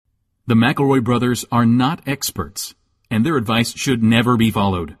The McElroy brothers are not experts, and their advice should never be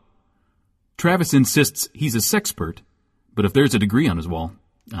followed. Travis insists he's a sexpert, but if there's a degree on his wall,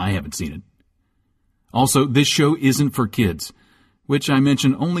 I haven't seen it. Also, this show isn't for kids, which I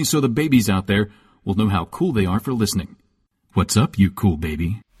mention only so the babies out there will know how cool they are for listening. What's up, you cool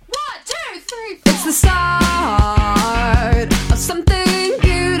baby? 1, 2, 3, 4. It's the start of something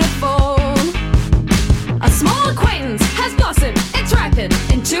beautiful. A small acquaintance has blossomed, it's ripened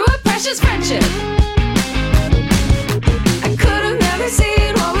into a precious friendship. I could have never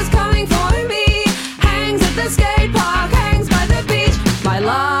seen what was coming for me. Hangs at the skate park, hangs by the beach. My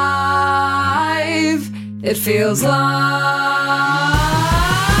life, it feels like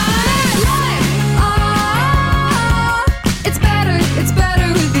it's better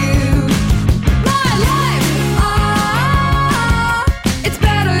with you. My life, it's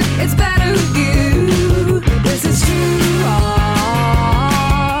better with you. This is true.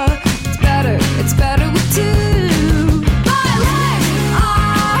 It's better with two. My life,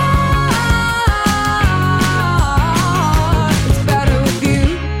 it's better with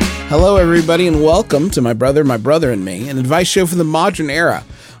you. Hello, everybody, and welcome to My Brother, and Me, an advice show for the modern era.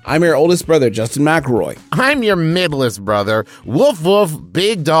 I'm your oldest brother, Justin McElroy. I'm your middlest brother, woof woof,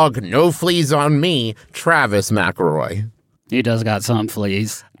 big dog, no fleas on me, Travis McElroy. He does got some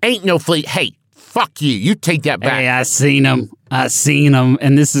fleas. Ain't no flea. Hey, fuck you. You take that back. Hey, I seen him.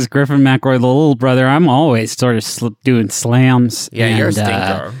 And this is Griffin McElroy, the little brother. I'm always sort of doing slams. Yeah, you're a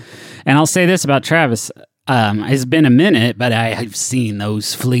stinker. And I'll say this about Travis. It's been a minute, but I've seen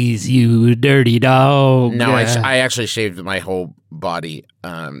those fleas, you dirty dog. No, I actually shaved my whole body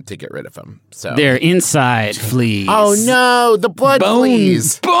to get rid of them. So they're inside fleas. Oh no, the blood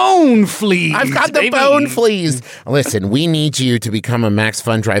fleas. Bone fleas. I've got the bone fleas. Listen, we need you to become a Max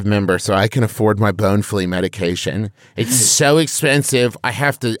Fun Drive member so I can afford my bone flea medication. It's so expensive. I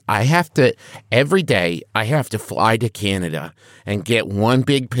have to every day I have to fly to Canada and get one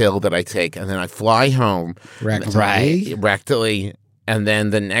big pill that I take, and then I fly home. Rectally. And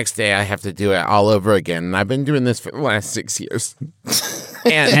then the next day I have to do it all over again. And I've been doing this for the last 6 years.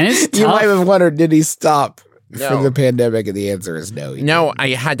 And it's tough. You might have wondered, did he stop from the pandemic? And the answer is no. No, I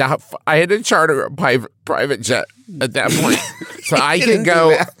had to charter a private jet at that point. So I could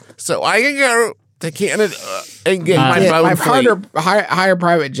go to Canada and get my bone flea. Hire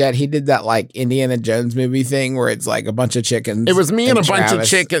private jet. He did that like Indiana Jones movie thing where it's like a bunch of chickens. It was me and a bunch of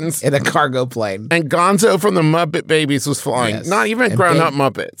chickens in a cargo plane. And Gonzo from the Muppet Babies was flying. Yes. Not even grown-up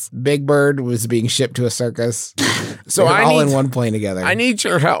Muppets. Big Bird was being shipped to a circus. So in one plane together. I need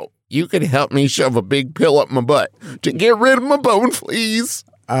your help. You can help me shove a big pill up my butt to get rid of my bone fleas.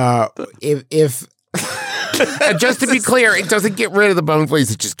 If just to be clear, it doesn't get rid of the bone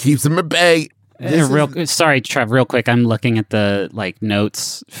fleas. It just keeps them at bay. Sorry, Trev, real quick. I'm looking at the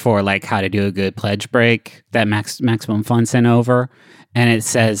notes for how to do a good pledge break that Maximum Fun sent over, and it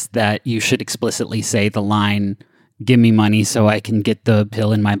says that you should explicitly say the line, "Give me money so I can get the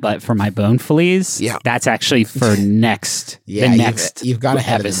pill in my butt for my bone fleas." Yeah, that's actually for next. You've got to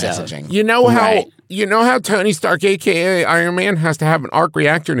have the messaging. You know how Tony Stark, aka Iron Man, has to have an arc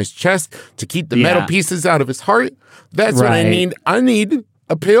reactor in his chest to keep the metal pieces out of his heart. That's what I need. I need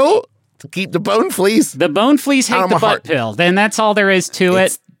a pill to keep the bone fleas. The bone fleas hate the butt pill. Then that's all there is to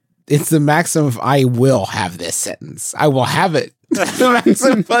it. It's the maximum of I will have this sentence. I will have it. The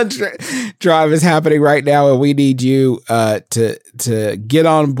Maximum Fun Drive is happening right now, and we need you to get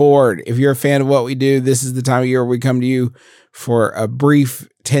on board. If you're a fan of what we do, this is the time of year where we come to you for a brief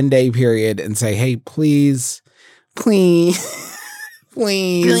 10-day period and say, hey, please, can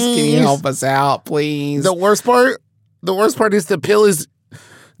you help us out, please? The worst part is the pill is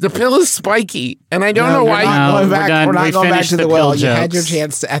spiky, and I don't know why. We're not going back to the well. You had your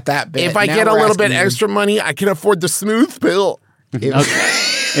chance at that bit. If I get a little bit extra money, I can afford the smooth pill. Okay.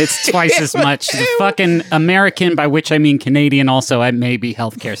 It's twice as much. The fucking American, by which I mean Canadian, also, maybe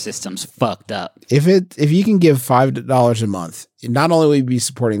healthcare system's fucked up. If you can give $5 a month, not only will you be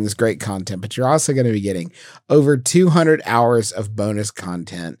supporting this great content, but you're also going to be getting over 200 hours of bonus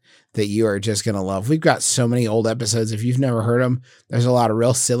content that you are just going to love. We've got so many old episodes. If you've never heard them, there's a lot of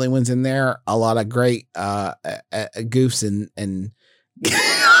real silly ones in there, a lot of great goofs and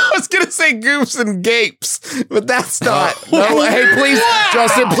I was going to say goofs and gapes, but that's not. No, hey, please,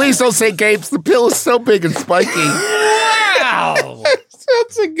 Justin, please don't say gapes. The pill is so big and spiky. Wow.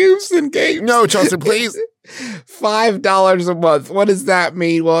 That's a goofs and gapes. No, Justin, please. $5 a month. What does that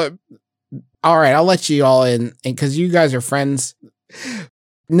mean? Well, all right, I'll let you all in, and because you guys are friends.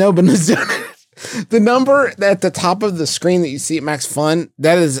 No, but the number at the top of the screen that you see at Max Fun,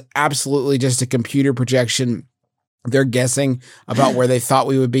 that is absolutely just a computer projection They're guessing about where they thought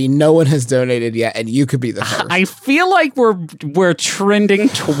we would be. No one has donated yet, and you could be the first. I feel like we're trending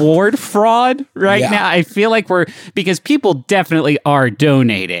toward fraud right now. I feel like because people definitely are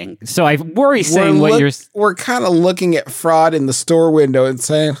donating. So I worry saying we're kind of looking at fraud in the store window and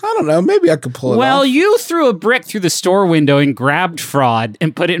saying, I don't know, maybe I could pull it off. Well, you threw a brick through the store window and grabbed fraud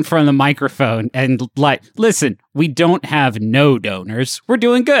and put it in front of the microphone and listen, we don't have no donors. We're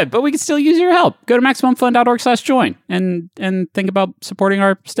doing good, but we can still use your help. Go to MaximumFun.org/join and think about supporting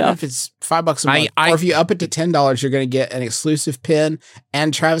our stuff. If it's $5 a month, or if you up it to $10, you're going to get an exclusive pin,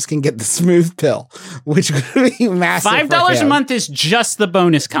 and Travis can get the smooth pill, which would be massive. $5 a month is just the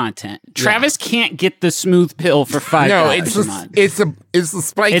bonus content. Travis can't get the smooth pill for $5 a month. It's the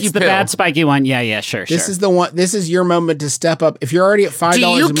spiky pill. It's the bad spiky one. Yeah, sure. This is the one. This is your moment to step up. If you're already at $5 Do you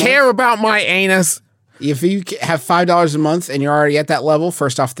a month, care about my anus? If you have $5 a month and you're already at that level,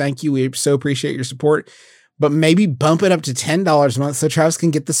 first off, thank you. We so appreciate your support. But maybe bump it up to $10 a month so Travis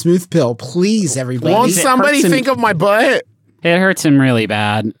can get the smooth pill. Please, everybody. Won't somebody think of my butt? It hurts him really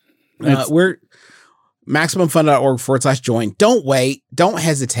bad. We're MaximumFun.org/join. Don't wait. Don't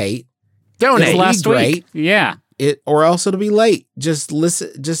hesitate. Donate. Last week. Yeah. Or else it'll be late. Just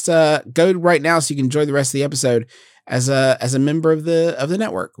listen. Just go right now so you can enjoy the rest of the episode as a member of the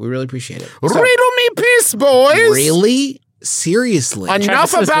network. We really appreciate it. Riddle me piss, boys. Really? Seriously?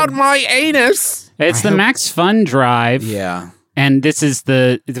 Enough about my anus. It's the Max Fun Drive. Yeah. And this is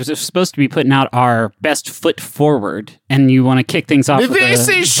supposed to be putting out our best foot forward, and you want to kick things off. This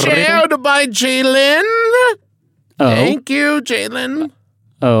is shared by Jalen. Oh. Thank you, Jalen.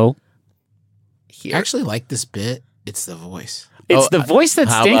 Oh. I actually like this bit. It's the voice. It's the voice that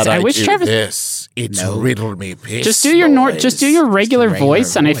stinks. I wish Travis. It's riddle me piss. Just do your regular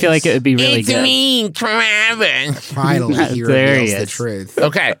voice, and I feel like it would be really good. It's me, Travis. Finally, he reveals the truth.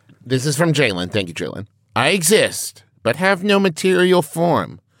 Okay, this is from Jalen. Thank you, Jalen. I exist, but have no material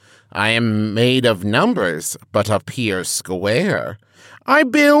form. I am made of numbers, but appear square. I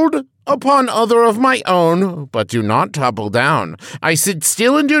build upon other of my own, but do not topple down. I sit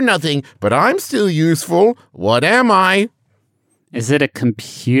still and do nothing, but I'm still useful. What am I? Is it a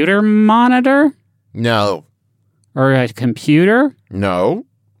computer monitor? No. Or a computer? No.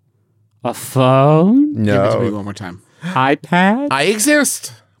 A phone? Give it to me one more time. iPad? I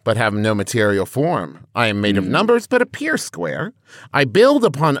exist, but have no material form. I am made of numbers, but appear square. I build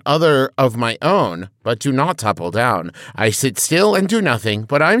upon other of my own, but do not topple down. I sit still and do nothing,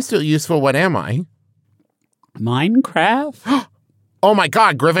 but I'm still useful. What am I? Minecraft? Oh my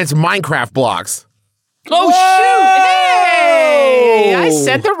God, Griffin's Minecraft blocks. Oh, shoot! Hey! I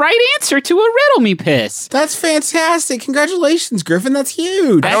said the right answer to a riddle me piss. That's fantastic. Congratulations, Griffin. That's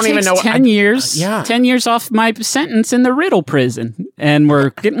huge. That I don't even know. 10 years. Yeah. 10 years off my sentence in the riddle prison. And we're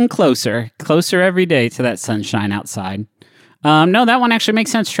getting closer every day to that sunshine outside. No, that one actually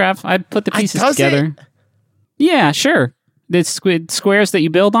makes sense, Trav. I put the pieces together. Yeah, sure. The squares that you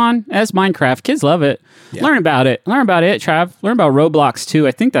build on, that's Minecraft. Kids love it. Yeah. Learn about it, Trav. Learn about Roblox, too.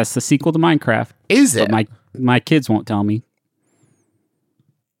 I think that's the sequel to Minecraft. Is it? But my kids won't tell me.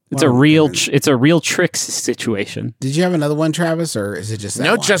 It's a real tricks situation. Did you have another one, Travis, or is it just that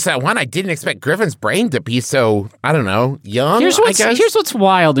one? No, just that one. I didn't expect Griffin's brain to be so, I don't know, young, Here's what's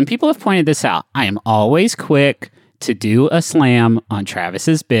wild, and people have pointed this out. I am always quick to do a slam on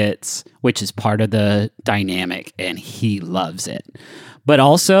Travis's bits, which is part of the dynamic, and he loves it. But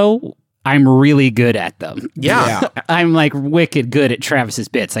also, I'm really good at them. Yeah. I'm like wicked good at Travis's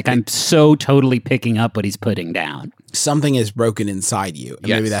bits. Like I'm so totally picking up what he's putting down. Something is broken inside you. And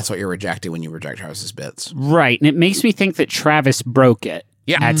maybe that's what you're rejecting when you reject Travis's bits. Right. And it makes me think that Travis broke it.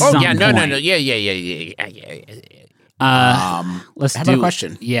 Yeah. At some yeah. No. point. Yeah. Let's have a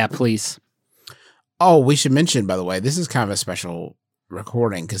question. Yeah, please. Oh, we should mention, by the way, this is kind of a special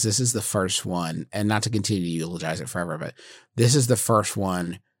recording because this is the first one, and not to continue to eulogize it forever, but this is the first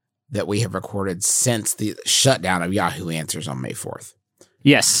one that we have recorded since the shutdown of Yahoo Answers on May 4th.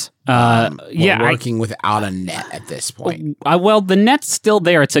 Yes. We're working without a net at this point. Well, the net's still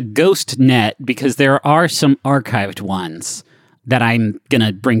there. It's a ghost net because there are some archived ones that I'm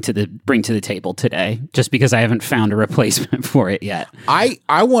gonna bring to the table today, just because I haven't found a replacement for it yet. I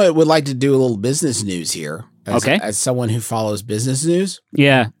would like to do a little business news here. As someone who follows business news.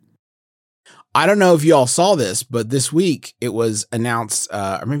 Yeah. I don't know if you all saw this, but this week it was announced,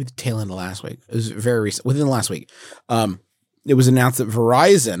 or maybe the tail end of last week. It was very recent, within the last week. It was announced that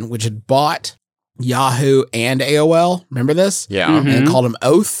Verizon, which had bought Yahoo and AOL, remember this? Yeah. Mm-hmm. And called them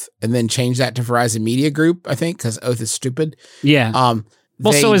Oath, and then changed that to Verizon Media Group, I think, because Oath is stupid. Yeah.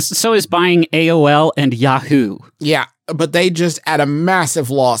 So is buying AOL and Yahoo. Yeah, but they just at a massive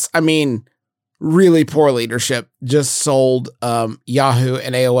loss. I mean, really poor leadership just sold Yahoo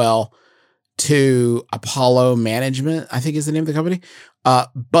and AOL to Apollo Management, I think is the name of the company.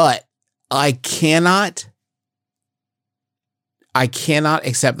 But I cannot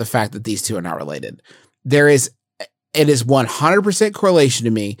accept the fact that these two are not related. It is 100% correlation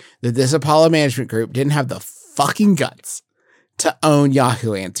to me that this Apollo Management Group didn't have the fucking guts to own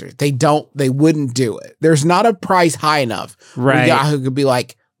Yahoo Answers. They wouldn't do it. There's not a price high enough where Yahoo could be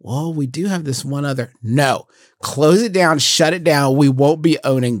like, well, we do have this one other. No, close it down, shut it down. We won't be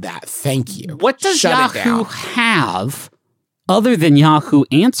owning that. Thank you. What does Yahoo have other than Yahoo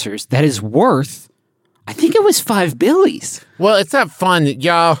Answers that is worth, I think it was $5 billion. Well, it's that fun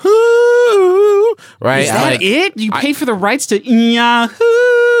Yahoo, right? Is that it? You pay for the rights to Yahoo.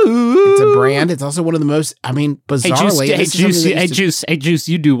 It's a brand. It's also one of the most, bizarrely. Hey, Juice,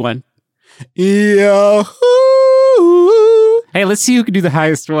 you do one. Yahoo. Hey, let's see who can do the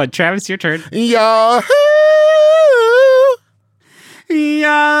highest one. Travis, your turn. Yahoo.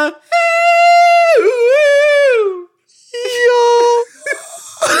 Yahoo.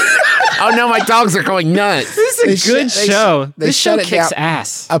 Oh no, my dogs are going nuts. This is a good show. This show kicks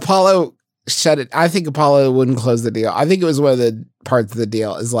ass. Apollo shut it. I think Apollo wouldn't close the deal. I think it was one of the parts of the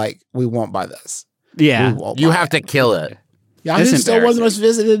deal is like, we won't buy this. Yeah. You have to kill it. Yahoo's still one of the most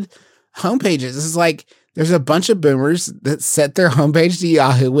visited homepages. This is like, there's a bunch of boomers that set their homepage to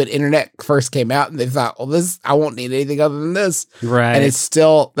Yahoo when internet first came out, and they thought, well, I won't need anything other than this. Right. And that's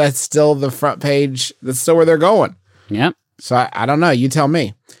still the front page. That's still where they're going. Yep. So I don't know. You tell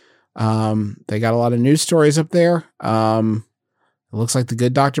me. They got a lot of news stories up there. It looks like The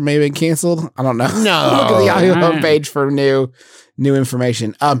Good Doctor may have been canceled. I don't know. No. Look at the Yahoo homepage for new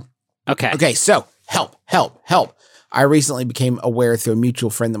information. Okay. So help. I recently became aware through a mutual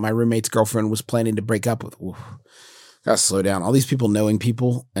friend that my roommate's girlfriend was planning to break up with. Ooh, gotta slow down. All these people knowing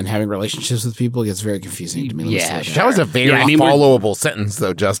people and having relationships with people gets very confusing to me. That was a very followable sentence,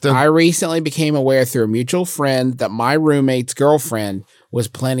 though, Justin. I recently became aware through a mutual friend that my roommate's girlfriend was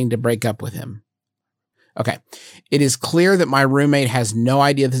planning to break up with him. Okay. It is clear that my roommate has no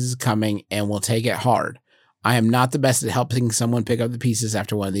idea this is coming and will take it hard. I am not the best at helping someone pick up the pieces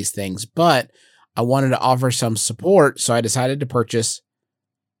after one of these things, but I wanted to offer some support, so I decided to purchase.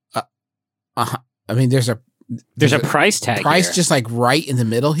 There's a price tag. Price here. just like right in the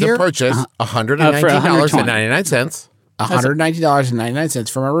middle here. To purchase $119.99. $119.99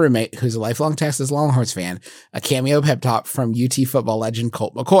 from a roommate who's a lifelong Texas Longhorns fan, a cameo pep talk from UT football legend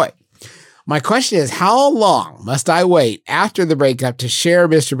Colt McCoy. My question is, how long must I wait after the breakup to share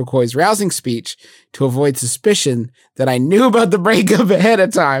Mr. McCoy's rousing speech to avoid suspicion that I knew about the breakup ahead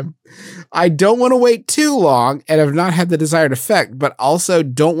of time? I don't want to wait too long and have not had the desired effect, but also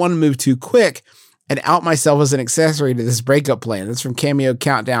don't want to move too quick and out myself as an accessory to this breakup plan. That's from Cameo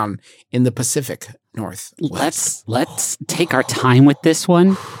Countdown in the Pacific Northwest. Let's take our time with this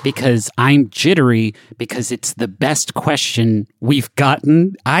one because I'm jittery because it's the best question we've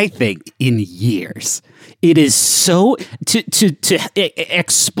gotten, I think, in years. It is so to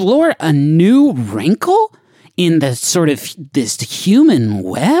explore a new wrinkle in the sort of this human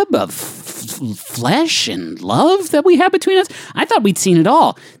web of flesh and love that we have between us. I thought we'd seen it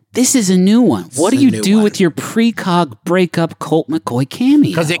all. This is a new one. What do you do with your precog breakup Colt McCoy cameo?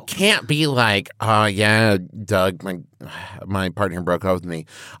 Because it can't be like, Doug, my partner broke up with me.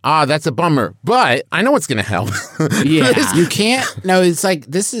 That's a bummer. But I know what's going to help. Yeah. You can't. No, it's like,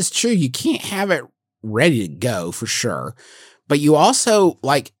 this is true. You can't have it ready to go for sure. But you also,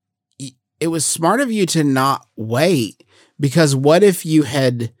 like, it was smart of you to not wait, because what if you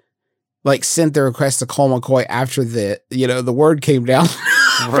had, like, sent the request to Cole McCoy after the word came down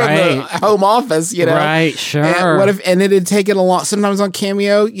from the home office, Right, sure. And it had taken a long, sometimes on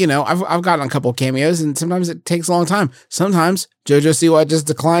Cameo, I've gotten a couple of cameos and sometimes it takes a long time. Sometimes JoJo Siwa just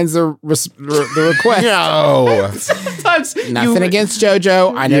declines the request. No. Sometimes Nothing against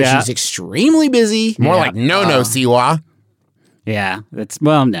JoJo. I know she's extremely busy. More like no, Siwa. Yeah,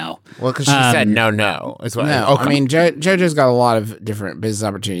 no. Well, because she said no. Is what JoJo's got a lot of different business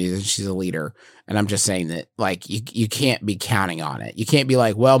opportunities and she's a leader. And I'm just saying that, like, you can't be counting on it. You can't be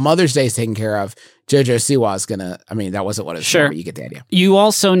like, well, Mother's Day is taken care of. JoJo Siwa is going to, that wasn't what it was. Sure. For, you get the idea. You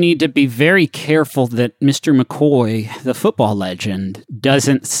also need to be very careful that Mr. McCoy, the football legend,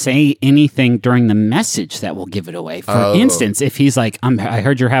 doesn't say anything during the message that will give it away. For instance, if he's like, I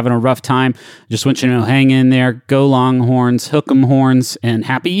heard you're having a rough time. Just want you to know, hang in there, go Longhorns, hook 'em horns, and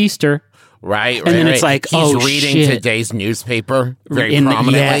happy Easter. Right. And then it's like, he's reading today's newspaper very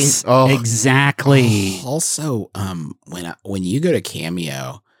prominently. Yes, exactly. Also, when you go to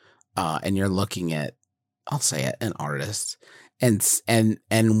Cameo, and you're looking at, I'll say it, an artist,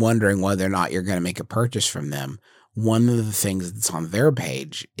 and wondering whether or not you're going to make a purchase from them, one of the things that's on their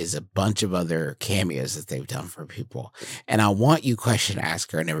page is a bunch of other cameos that they've done for people. And I want you, question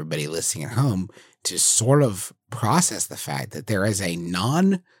asker, and everybody listening at home to sort of process the fact that there is a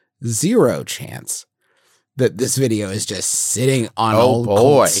non-zero chance that this video is just sitting on old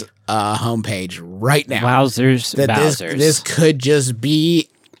Colt's homepage right now. Wowzers, Bowsers. This could just be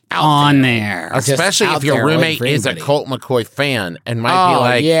out on there. Especially if your roommate is a Colt McCoy fan and might be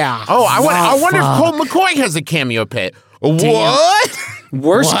like, yeah. Oh, I wonder if Colt McCoy has a cameo pit. Damn. What?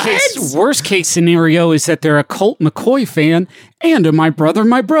 Worst case scenario is that they're a Colt McCoy fan and a my brother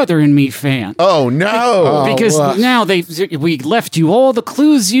and me fan. Oh no! Because now we left you all the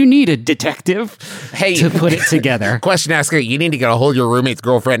clues you needed, detective. Hey, to put it together. Question asker, you need to get a hold of your roommate's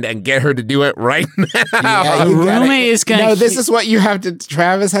girlfriend and get her to do it right now. Yeah, the roommate is going. No, this is what you have to.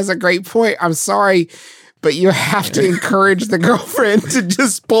 Travis has a great point. I'm sorry. But you have to encourage the girlfriend to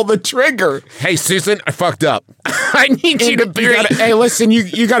just pull the trigger. Hey, Susan, I fucked up. I need you to bury. Hey, listen,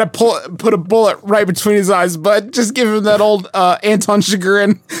 you got to put a bullet right between his eyes, bud. Just give him that old Anton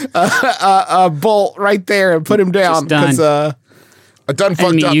Chigurh bolt right there and put him down. Just done. I done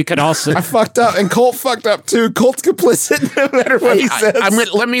fucked up. You could also. I fucked up, and Colt fucked up too. Colt's complicit no matter what he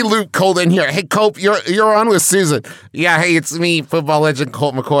says. Let me loop Colt in here. Hey, Colt, you're on with Susan. Yeah, hey, it's me, football legend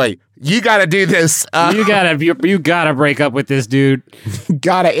Colt McCoy. You gotta do this. You gotta break up with this dude.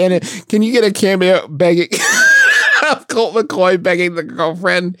 Can you get a cameo begging of Colt McCoy begging the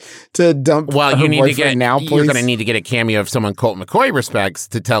girlfriend to dump? Well, her boyfriend now, please. You're gonna need to get a cameo of someone Colt McCoy respects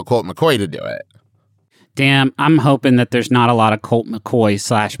to tell Colt McCoy to do it. Damn, I'm hoping that there's not a lot of Colt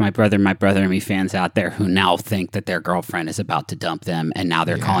McCoy / my brother and me fans out there who now think that their girlfriend is about to dump them, and now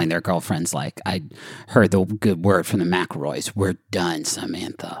they're calling their girlfriends like, I heard the good word from the McElroys. We're done,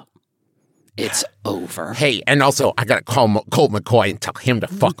 Samantha. It's over. Hey, and also, I gotta call Colt McCoy and tell him to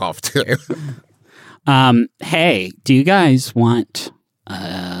fuck off, too. Hey, do you guys want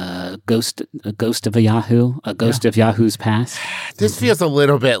a ghost of Yahoo's past? This feels a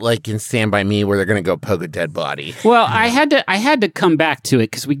little bit like in Stand By Me, where they're gonna go poke a dead body. Well, I had to come back to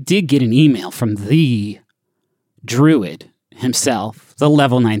it because we did get an email from the druid himself, the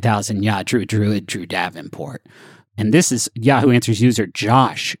level 9000 druid Drew Davenport. And this is Yahoo Answers user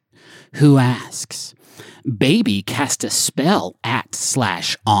Josh, who asks, baby cast a spell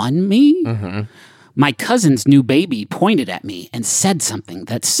 @/on me? Mm-hmm. My cousin's new baby pointed at me and said something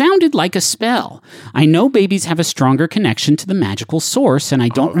that sounded like a spell. I know babies have a stronger connection to the magical source, and I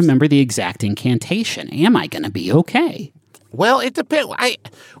don't remember the exact incantation. Am I going to be okay? Well, it depends.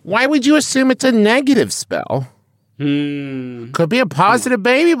 Why would you assume it's a negative spell? Could be a positive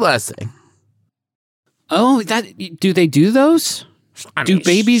baby blessing. Oh, do they do those? Are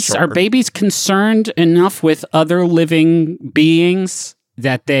babies concerned enough with other living beings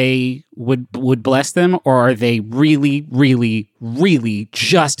that they would bless them, or are they really, really, really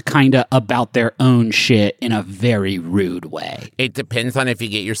just kind of about their own shit in a very rude way? It depends on if you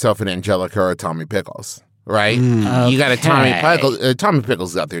get yourself an Angelica or a Tommy Pickles, right? Okay. You got a Tommy Pickles. Tommy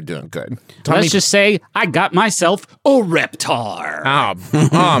Pickles is out there doing good. Let's just say I got myself a Reptar.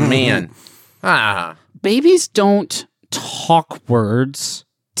 Oh man. Babies don't talk words,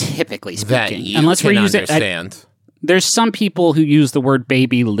 typically speaking, unless we're using it. There's some people who use the word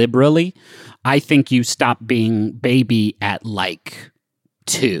baby liberally. I think you stop being baby at like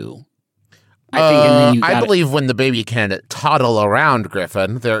 2. I believe when the baby can toddle around,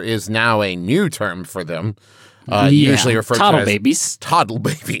 Griffin, there is now a new term for them. Usually referred to as babies. Toddle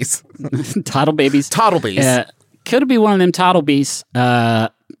babies. Toddle babies. Toddle bees. Could be one of them toddle bees.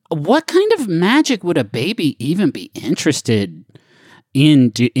 What kind of magic would a baby even be interested in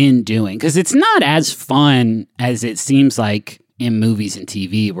doing? Because it's not as fun as it seems like in movies and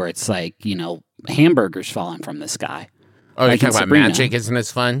TV, where it's like, hamburgers falling from the sky. Oh, you're talking about magic isn't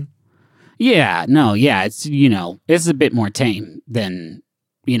as fun? Yeah, no, yeah, it's it's a bit more tame than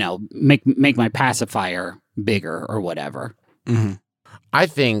make my pacifier bigger or whatever. Mm-hmm. I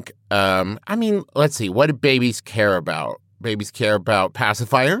think. Let's see. What do babies care about? Babies care about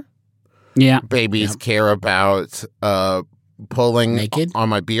pacifier. Yeah. Babies care about pulling naked on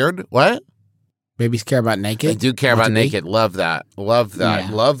my beard. What? Babies care about naked? They do care about naked. Love that. Love that.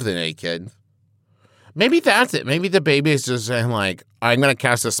 Yeah. Love the naked. Maybe that's it. Maybe the baby is just saying, like, I'm going to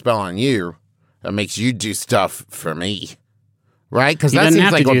cast a spell on you that makes you do stuff for me. Right? Because that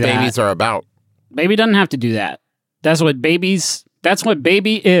seems like what babies are about. Baby doesn't have to do that. That's what babies That's what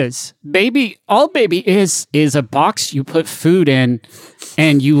baby is. All baby is a box you put food in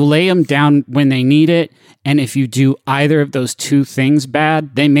and you lay them down when they need it. And if you do either of those two things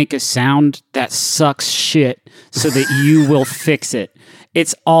bad, they make a sound that sucks shit so that you will fix it.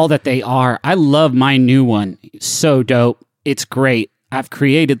 It's all that they are. I love my new one. So dope. It's great. I've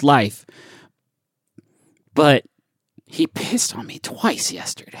created life. But he pissed on me twice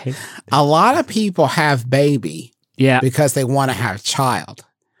yesterday. A lot of people have baby because they want to have a child.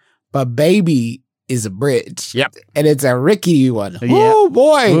 But baby is a bridge. Yep. And it's a rickety one. Yep. Oh,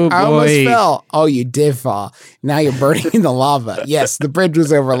 boy. Oh, I almost boy. fell. Oh, you did fall. Now you're burning in the lava. Yes, the bridge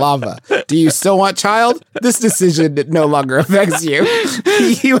was over lava. Do you still want child? This decision no longer affects you.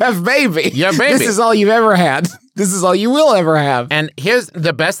 You have baby. You have baby. This is all you've ever had. This is all you will ever have. And here's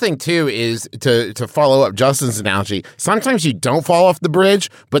the best thing, too, is to follow up Justin's analogy. Sometimes you don't fall off the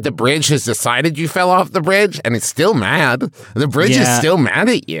bridge, but the bridge has decided you fell off the bridge, and it's still mad. The bridge is still mad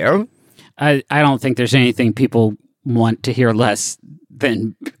at you. I don't think there's anything people want to hear less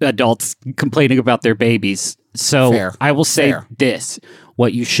than adults complaining about their babies. So Fair. I will say this.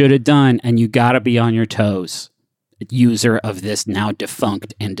 What you should have done, and you got to be on your toes, user of this now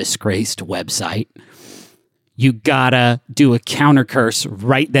defunct and disgraced website, you got to do a counter curse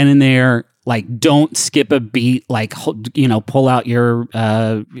right then and there. Like, don't skip a beat, like, pull out your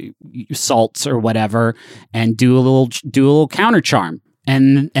salts or whatever and do a little counter charm.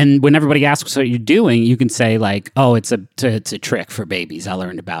 And when everybody asks what you're doing, you can say like, "Oh, it's a trick for babies. I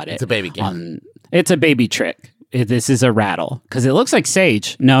learned about it. It's a baby game. It's a baby trick. This is a rattle because it looks like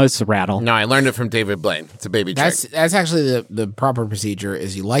sage. No, it's a rattle. No, I learned it from David Blaine. It's a baby trick. That's actually the proper procedure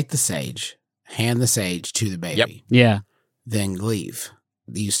is you light the sage, hand the sage to the baby. Yep. Yeah. Then leave.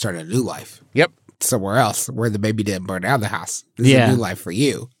 You start a new life. Yep. Somewhere else where the baby didn't burn down the house. This is a new life for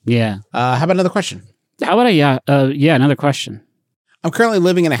you. Yeah. How about another question? How about another question? I'm currently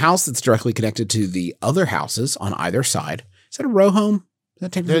living in a house that's directly connected to the other houses on either side. Is that a row home? Is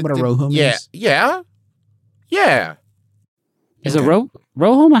that technically what a row home is? Yeah. Is a row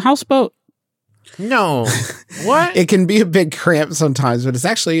home a houseboat? No. What? It can be a bit cramped sometimes, but it's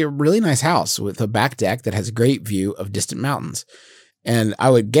actually a really nice house with a back deck that has a great view of distant mountains. And I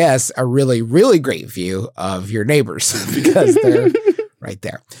would guess a really, really great view of your neighbors because they're right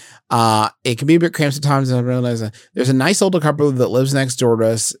there. It can be a bit cramped sometimes. And I realize there's a nice older couple that lives next door to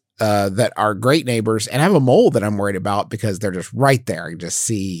us that are great neighbors. And I have a mole that I'm worried about because they're just right there. I can just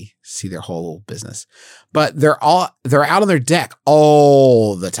see their whole business. But they're out on their deck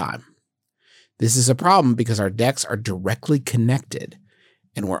all the time. This is a problem because our decks are directly connected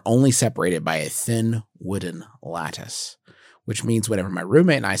and we're only separated by a thin wooden lattice, which means whenever my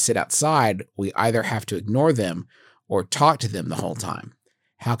roommate and I sit outside, we either have to ignore them or talk to them the whole time.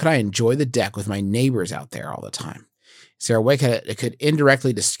 How can I enjoy the deck with my neighbors out there all the time? Is there a way that could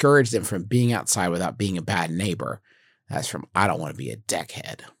indirectly discourage them from being outside without being a bad neighbor? That's from I don't want to be a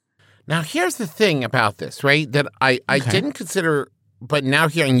deckhead. Now, here's the thing about this, right? That I didn't consider, but now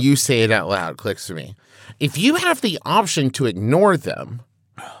hearing you say it out loud clicks to me. If you have the option to ignore them,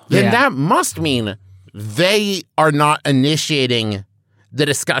 then that must mean they are not initiating the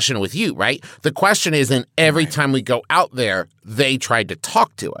discussion with you, right? The question isn't every time we go out there, they tried to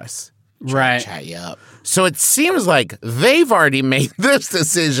talk to us. Right. Chat you up. So it seems like they've already made this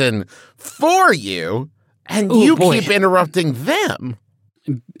decision for you, and you keep interrupting them.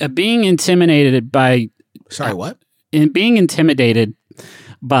 Being intimidated by... Sorry, what? Being intimidated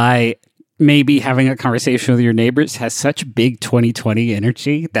by maybe having a conversation with your neighbors has such big 2020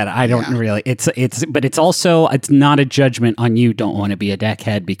 energy that I don't really... But it's also... It's not a judgment on you don't want to be a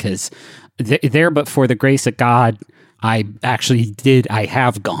deckhead because there, but for the grace of God, I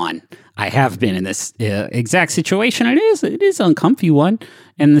have gone. I have been in this exact situation. It is an uncomfy one.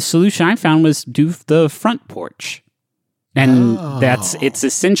 And the solution I found was do the front porch. And it's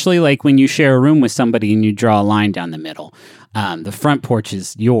essentially like when you share a room with somebody and you draw a line down the middle. The front porch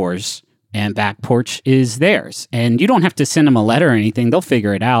is yours and back porch is theirs. And you don't have to send them a letter or anything. They'll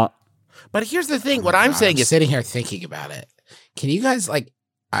figure it out. But here's the thing. What I'm saying is sitting here thinking about it. Can you guys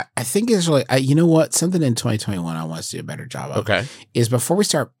I think it's really, you know what? Something in 2021 I want us to do a better job of. Okay. Is before we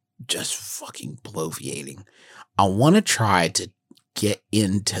start just fucking bloviating, I want to try to get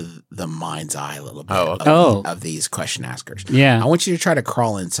into the mind's eye a little bit of these question askers. Yeah. I want you to try to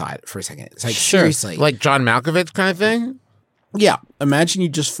crawl inside for a second. It's like, seriously. Like John Malkovich kind of thing? Yeah. Imagine you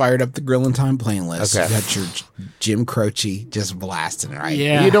just fired up the Grilling Time playlist. Okay. You got your Jim Croce just blasting, right?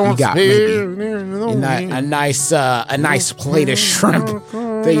 Yeah. You don't got maybe a nice plate of shrimp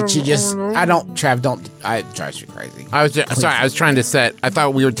that you just, it drives you crazy. I was trying to set, I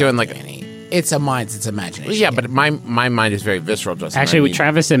thought we were doing like, It's a mind. It's imagination. Yeah, but my mind is very visceral, Justin. Actually, I with mean-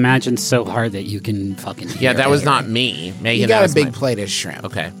 Travis imagines so hard that you can fucking hear Yeah, that it. was not me. Megan, you that got was a big mine. plate of shrimp.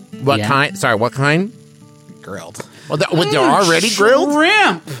 Okay. What Yeah. kind? Sorry, what kind? Grilled. Well, they're already grilled?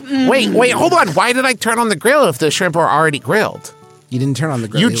 Shrimp. Wait, hold on. Why did I turn on the grill if the shrimp are already grilled? You didn't turn on the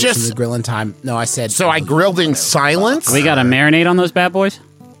grill. You It was just- in the grilling time. No, I said. So I grilled in silence? We got to marinate on those bad boys.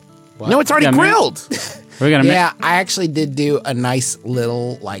 No, it's already Yeah, man. grilled. We got to. Yeah, I actually did do a nice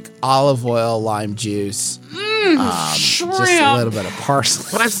little like olive oil, lime juice, just a little bit of parsley.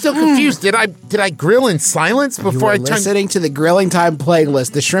 But I'm still confused. Did I grill in silence You before were I turned? listening to the grilling time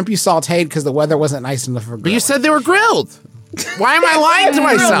playlist. The shrimp you sauteed because the weather wasn't nice enough for But grilling. you said they were grilled. Why am I lying to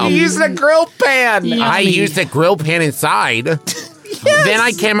myself? You used a grill pan. I used a grill pan inside. Then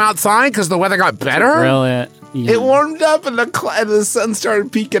I came outside because the weather got better. grill it. Yeah. It warmed up and the sun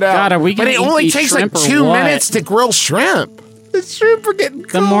started peeking out. God, are we But gonna it eat only these takes like shrimp or 2 what? minutes to grill shrimp. The shrimp are getting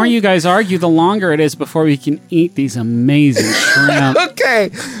cold. The more you guys argue, the longer it is before we can eat these amazing shrimp.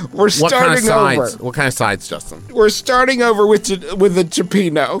 Okay, we're What kind of starting over. sides? What kind of sides, Justin? We're starting over with the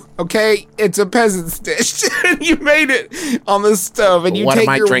cioppino. Okay, it's a peasant's dish. You made it on the stove, and you What take am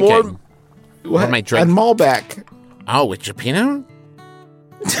I your drinking? warm. What am I drinking? A Malbec. Oh, with Cioppino?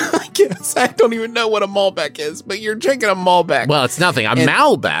 I guess I don't even know what a Malbec is, but you're drinking a Malbec. Well, it's nothing. A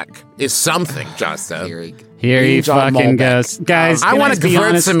Malbec is something, Justin. Here he John fucking Malbec. goes, guys. I can want a be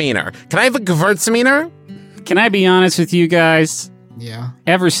honest? Gewürztraminer. Can I have a Gewürztraminer? Can I be honest with you guys? Yeah.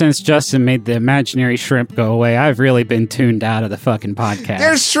 Ever since Justin made the imaginary shrimp go away, I've really been tuned out of the fucking podcast.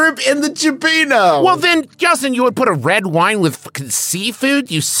 There's shrimp in the cioppino. Well, then, Justin, you would put a red wine with fucking seafood,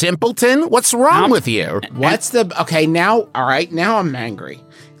 you simpleton? What's wrong with you? What's the okay now? All right, now I'm angry.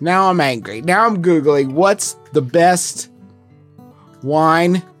 Now I'm Googling what's the best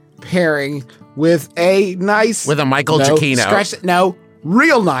wine pairing with a nice With a Michael Giacchino. Scratch it. No,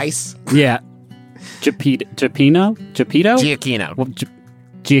 real nice. Yeah. Giappino? Giacchino. Well,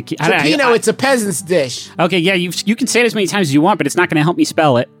 Giacchino. Cioppino, it's a peasant's dish. Okay, yeah, you can say it as many times as you want, but it's not going to help me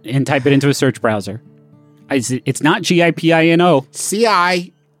spell it and type it into a search browser. It's not Gipino.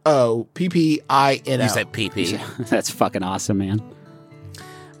 Cioppino. You said PP. That's fucking awesome, man.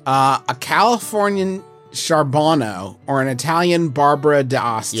 A Californian Charbonneau or an Italian Barbara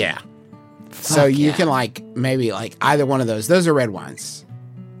d'Asti. Yeah. So you can maybe either one of those. Those are red wines.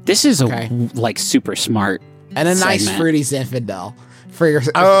 This is Okay. a super smart And a nice segment. fruity Zinfandel for your.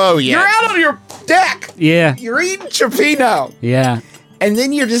 Oh, yeah. You're out on your deck. Yeah, You're eating Cioppino. yeah. And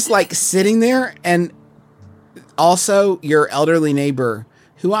then you're just sitting there, and also your elderly neighbor,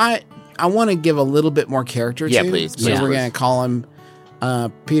 who I want to give a little bit more character Yeah, to. please, So please, we're please. going to call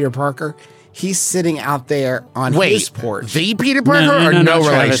him Peter Parker. He's sitting out there on his Wait, porch. the Peter Parker No, or no, no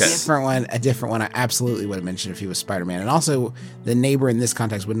Travis. relation? A different one. I absolutely would have mentioned if he was Spider-Man. And also, the neighbor in this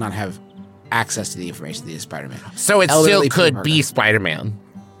context would not have access to the information that is Spider-Man. So it Elderly still could Peter be Spider-Man.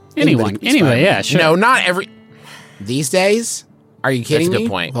 Anyone. Anybody can Anyway, Spider-Man. yeah, sure. No, not every... These days, are you kidding That's a me?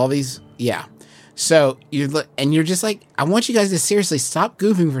 good point. With all these, yeah. So you're just I want you guys to seriously stop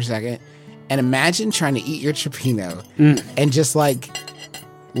goofing for a second and imagine trying to eat your Cioppino and just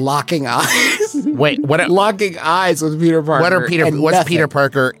locking eyes, Wait, locking eyes with Peter Parker. and what's nothing. Peter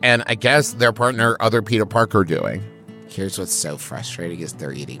Parker and I guess their partner, other Peter Parker, doing? Here's what's so frustrating is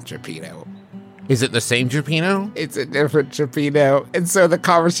they're eating Cioppino. Is it the same Giappino? It's a different Cioppino, and so the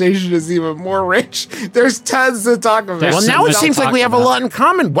conversation is even more rich. There's tons to talk about. There's Well, so now it much seems to like we talk have a about. lot in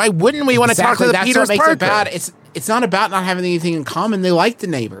common. Why wouldn't we want to talk to the That's Peter what makes Parker? it bad. It's not about not having anything in common. They like the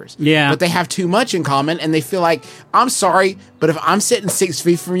neighbors. Yeah. But they have too much in common, and they feel like, I'm sorry, but if I'm sitting 6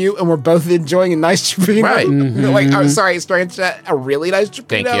 feet from you and we're both enjoying a nice Cioppino, Right. they're like, oh, sorry, it's a really nice Cioppino.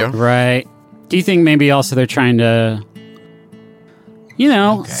 Thank you. Right. Do you think maybe also they're trying to,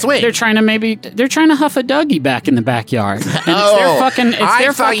 Swing. they're trying to huff a Dougie back in the backyard. And it's their fucking.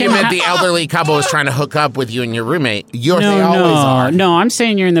 I thought you meant the elderly couple was trying to hook up with you and your roommate. No, they always are. no. I'm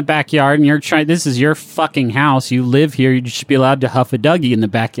saying you're in the backyard and you're trying. This is your fucking house. You live here. You should be allowed to huff a Dougie in the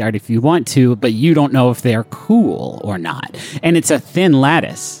backyard if you want to, but you don't know if they're cool or not. And it's a thin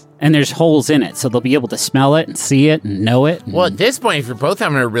lattice, and there's holes in it, so they'll be able to smell it and see it and know it. Well, at this point, if you're both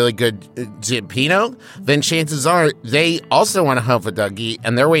having a really good Giappino, then chances are they also want to huff a Dougie,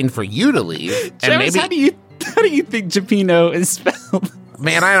 and they're waiting for you to leave. And maybe, how do you think Giappino is spelled?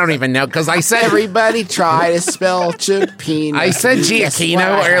 man, I don't even know because I said Everybody try to spell Cioppino. I said Guess what Giacchino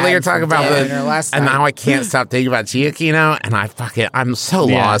I earlier, had talking for about dinner last and night. now I can't stop thinking about Giacchino, and I'm so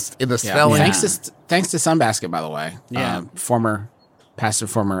Yeah. lost in the spelling. Thanks to Sunbasket, by the way. Yeah. Former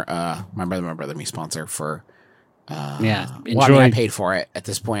my brother, me sponsor for. Yeah, Well, I mean, I enjoy. paid for it. At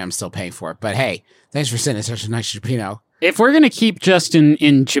this point, I'm still paying for it. But hey, thanks for sending such a nice Cioppino. If we're going to keep Justin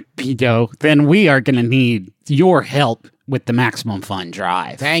in Geppetto, then we are going to need your help with the Maximum Fun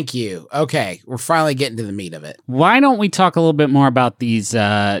Drive. Thank you. Okay, we're finally getting to the meat of it. Why don't we talk a little bit more about these can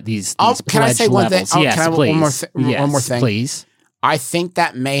I pledge say one thing? levels? Yes, can I have please. one more thing? Please. I think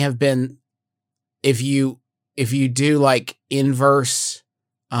that may have been if you do like inverse,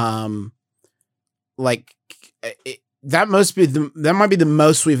 like that might be the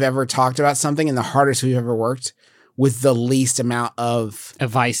most we've ever talked about something and the hardest we've ever worked with the least amount of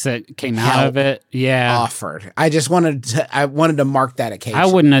advice that came out of it. Yeah, offered. I wanted to mark that occasion. I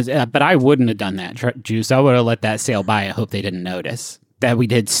wouldn't have, but I wouldn't have done that, Juice. I would have let that sail by. I hope they didn't notice that we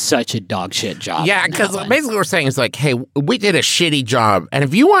did such a dog shit job. Yeah, because basically what we're saying is like, hey, we did a shitty job. And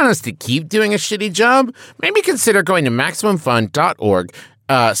if you want us to keep doing a shitty job, maybe consider going to MaximumFun.org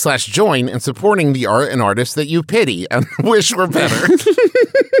 /join and supporting the art and artists that you pity and wish were better.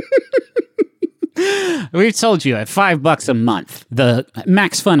 We've told you at $5 a month, the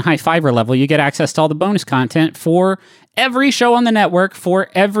Max Fun High Fiver level, you get access to all the bonus content for every show on the network for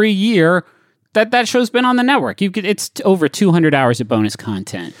every year that show's been on the network. It's over 200 hours of bonus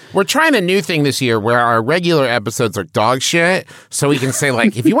content. We're trying a new thing this year where our regular episodes are dog shit, so we can say,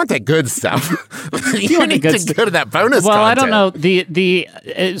 like, if you want that good stuff, you need to go to that bonus content. I don't know. The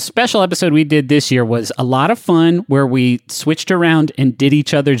special episode we did this year was a lot of fun where we switched around and did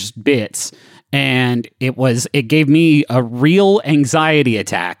each other's bits, and it gave me a real anxiety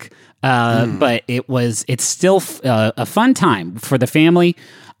attack. But it's still a fun time for the family.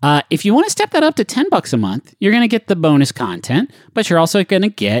 If you want to step that up to $10 a month, you're going to get the bonus content, but you're also going to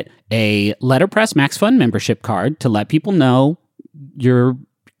get a letterpress Max Fun membership card to let people know your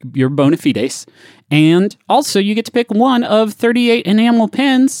bona fides. And also you get to pick one of 38 enamel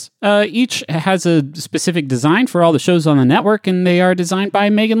pins. Each has a specific design for all the shows on the network, and they are designed by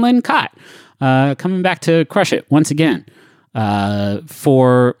Megan Lynn Cott. Coming back to crush it once again.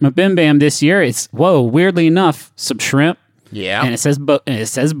 For MBMBaM this year, it's, weirdly enough, some shrimp. Yeah, and it says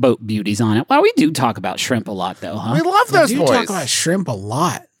boat beauties on it. Well, we do talk about shrimp a lot, though, huh? We love those boys. We talk about shrimp a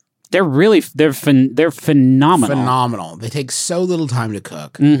lot. They're phenomenal. Phenomenal. They take so little time to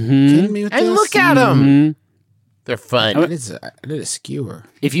cook. Mm-hmm. Kidding me with and this? look at them. Mm-hmm. They're fun. I did a skewer.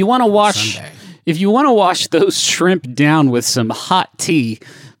 If you want to wash those shrimp down with some hot tea,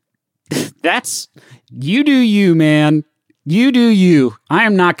 that's you do you, man. You do you. I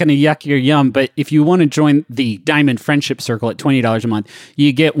am not going to yuck your yum, but if you want to join the Diamond Friendship Circle at $20 a month,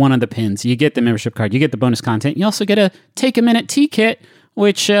 you get one of the pins, you get the membership card, you get the bonus content, you also get a Take a Minute tea kit,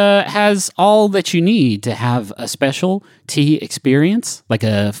 which has all that you need to have a special tea experience, like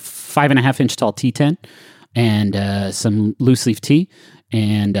a 5.5-inch tall tea tent and some loose leaf tea.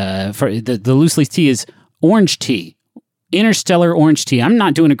 And for the loose leaf tea is orange tea. Interstellar orange tea. I'm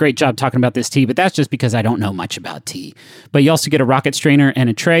not doing a great job talking about this tea, but that's just because I don't know much about tea. But you also get a rocket strainer and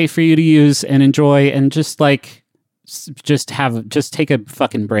a tray for you to use and enjoy, and just take a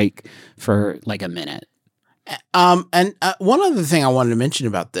fucking break for like a minute. And one other thing I wanted to mention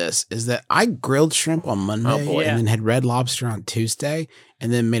about this is that I grilled shrimp on Monday and then had Red Lobster on Tuesday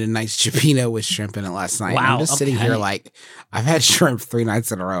and then made a nice cipino with shrimp in it last night. Wow, I'm just sitting here like, I've had shrimp 3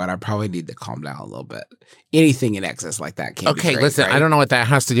 nights in a row and I probably need to calm down a little bit. Anything in excess like that can't be great, listen, right? I don't know what that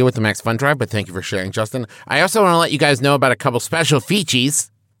has to do with the Max Fun Drive, but thank you for sharing, Justin. I also want to let you guys know about a couple special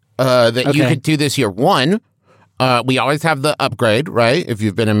features that you could do this year. One, we always have the upgrade, right? If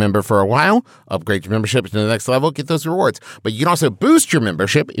you've been a member for a while, upgrade your membership to the next level, get those rewards. But you can also boost your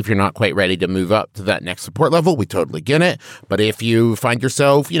membership if you're not quite ready to move up to that next support level. We totally get it. But if you find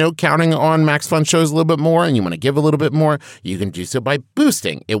yourself, counting on Max Fun shows a little bit more and you want to give a little bit more, you can do so by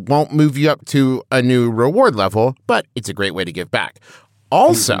boosting. It won't move you up to a new reward level, but it's a great way to give back.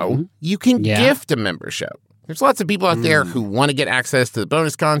 Also, you can gift a membership. There's lots of people out there who want to get access to the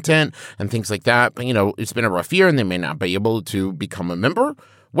bonus content and things like that, but, it's been a rough year and they may not be able to become a member.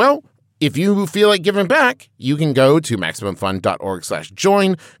 Well, if you feel like giving back, you can go to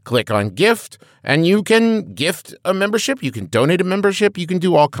MaximumFun.org/join, click on gift, and you can gift a membership. You can donate a membership. You can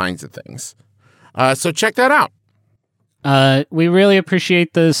do all kinds of things. So check that out. We really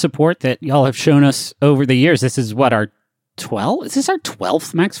appreciate the support that y'all have shown us over the years. This is our 12? Is this our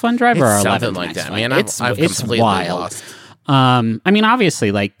 12th Max Fun Drive or our 11th? Something like that, man. I've completely wild. Lost.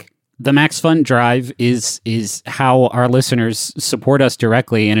 Obviously, like the Max Fun Drive is how our listeners support us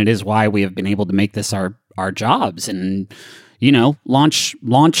directly, and it is why we have been able to make this our jobs and launch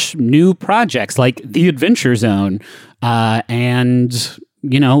new projects like the Adventure Zone and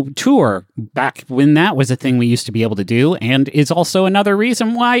tour back when that was a thing we used to be able to do, and is also another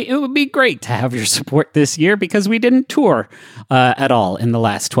reason why it would be great to have your support this year, because we didn't tour at all in the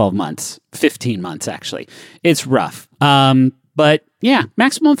last 12 months, 15 months, actually. It's rough. But yeah,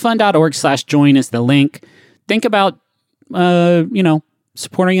 MaximumFun.org/join is the link. Think about,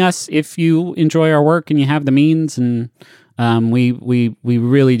 supporting us if you enjoy our work and you have the means, and we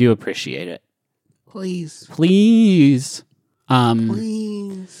really do appreciate it. Please. Please.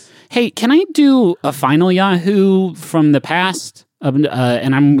 Hey, can I do a final Yahoo from the past? And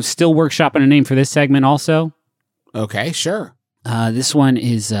I'm still workshopping a name for this segment also. Okay, sure. This one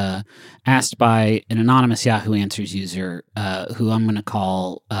is asked by an anonymous Yahoo Answers user who I'm going to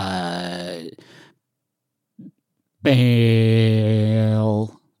call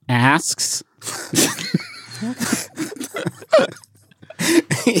Bale Asks.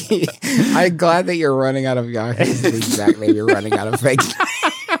 I'm glad that you're running out of Yahoo. The exact name you're running out of fake.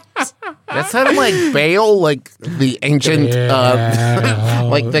 That sounded like Baal, like the ancient,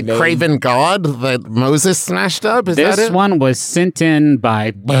 like the craven god that Moses smashed up. Is This that it? one was sent in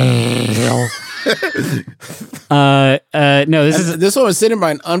by Baal. No, This one was sent in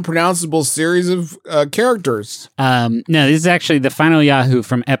by an unpronounceable series of characters. no, this is actually the final Yahoo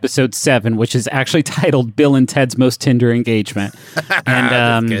from episode 7, which is actually titled Bill and Ted's Most Tender Engagement.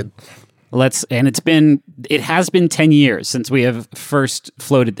 And good. It has been 10 years since we have first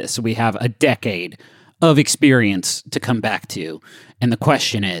floated this. So we have a decade of experience to come back to. And the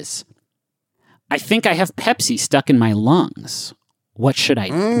question is, I think I have Pepsi stuck in my lungs. What should I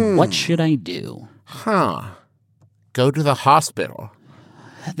do? Huh. Go to the hospital.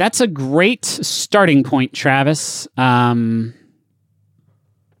 That's a great starting point, Travis. Oh,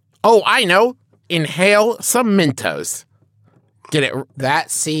 I know. Inhale some Mentos. Get it?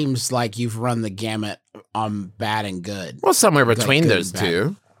 That seems like you've run the gamut on bad and good. Well, somewhere between good those and bad.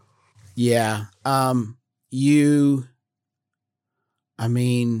 two. Yeah.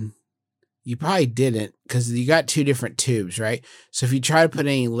 You probably didn't, because you got two different tubes, right? So if you try to put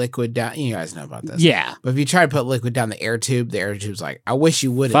any liquid down, you guys know about this. Yeah. But if you try to put liquid down the air tube's like, I wish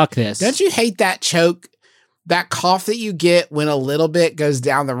you wouldn't. Fuck this. Don't you hate that choke? That cough that you get when a little bit goes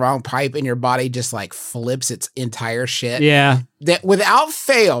down the wrong pipe and your body just like flips its entire shit? Yeah. That without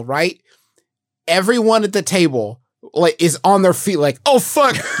fail, right? Everyone at the table like is on their feet like, oh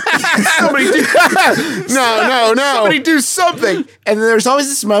fuck. Somebody do No. Somebody do something. And then there's always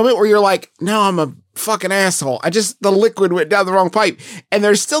this moment where you're like, no, I'm a fucking asshole. The liquid went down the wrong pipe. And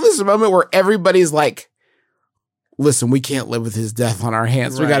there's still this moment where everybody's like, listen, we can't live with his death on our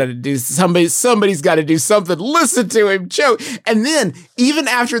hands. Right. We got to do somebody's got to do something. Listen to him choke. And then even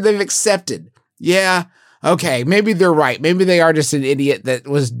after they've accepted, yeah, okay, maybe they're right. Maybe they are just an idiot that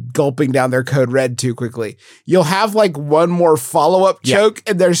was gulping down their code red too quickly. You'll have like one more follow-up choke,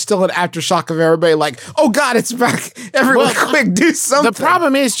 and there's still an aftershock of everybody like, oh God, it's back. Everyone quick, do something. The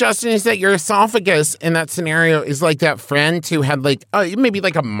problem is, Justin, is that your esophagus in that scenario is like that friend who had like maybe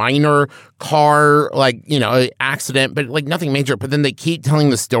like a minor car, like, accident, but like nothing major. But then they keep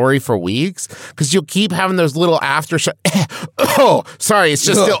telling the story for weeks because you'll keep having those little aftershock. Oh, sorry, it's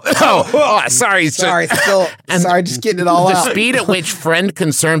just still. Oh, sorry, it's Sorry, just. still. Sorry, just getting it all The out. speed at which friend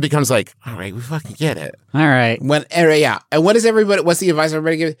concern becomes like, all right, we fucking get it. All right. Yeah. And what is everybody? What's the advice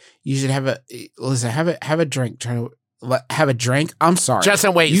everybody gives? You should have a drink. Try to have a drink. I'm sorry,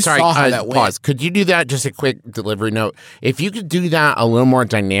 Justin. Wait, you sorry. Saw how that went. Pause. Could you do that? Just a quick delivery note. If you could do that a little more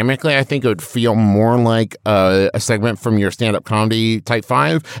dynamically, I think it would feel more like a segment from your stand-up comedy type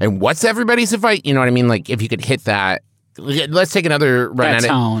 5. And what's everybody's advice? You know what I mean? Like if you could hit that. Let's take another run That at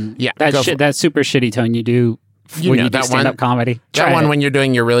tone. Yeah, That super shitty tone you do when you do that stand-up one? comedy. That Try one it. when you're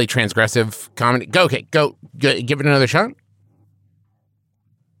doing your really transgressive comedy. Go, give it another shot.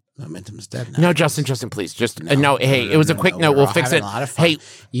 Momentum's dead now. No, Justin, please. Just no. Hey, it was a quick note. We're We'll all fix having it. a lot of fun. Hey,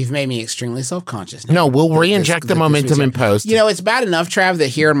 you've made me extremely self-conscious. no, we'll re-inject the momentum in post. It's bad enough, Trav, that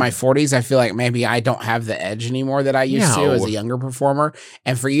here in my 40s, I feel like maybe I don't have the edge anymore that I used to as a younger performer.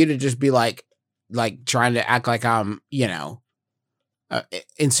 And for you to just be like trying to act like I'm,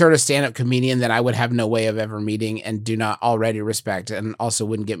 insert a stand-up comedian that I would have no way of ever meeting and do not already respect, and also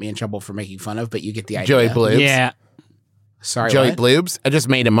wouldn't get me in trouble for making fun of, but you get the idea. Joey Bloobs. Yeah. Sorry, Joey what? Bloobs. I just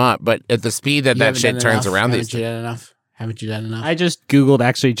made him up, but at the speed that You that haven't shit done turns enough? around Haven't these you days. done enough? Haven't you done enough? I just Googled,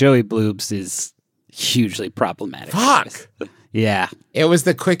 actually, Joey Bloobs is hugely problematic. Fuck. Yeah. It was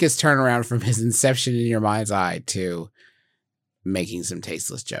the quickest turnaround from his inception in your mind's eye to making some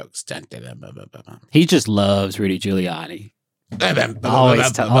tasteless jokes. Dun, dun, dun, blah, blah, blah, blah. He just loves Rudy Giuliani.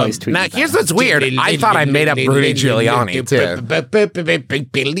 Always tweet. Now, here's what's weird. I thought I made up Rudy Giuliani, too.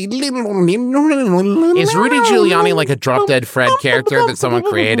 Is Rudy Giuliani like a Drop Dead Fred character that someone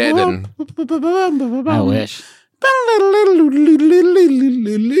created? And I wish.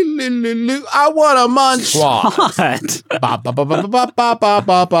 I want to munch. What?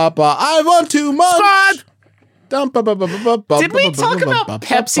 I want to munch. Did we talk about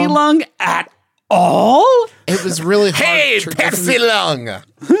Pepsi Lung at all? It was really hard. hey, Pepsi Lung!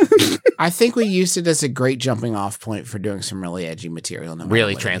 I think we used it as a great jumping off point for doing some really edgy material. No matter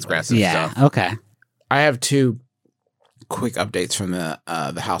Really what anybody transgressive says. Yeah. stuff. Okay. I have two quick updates from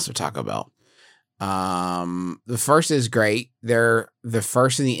the House of Taco Bell. The first is great. They're the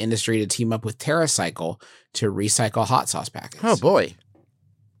first in the industry to team up with TerraCycle to recycle hot sauce packets. Oh, boy.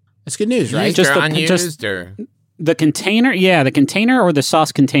 That's good news, right? Just Just the- unused just- or... The container, the container or the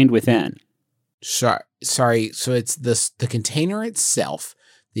sauce contained within. Sorry. So it's the container itself,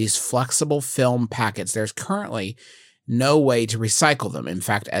 these flexible film packets. There's currently no way to recycle them. In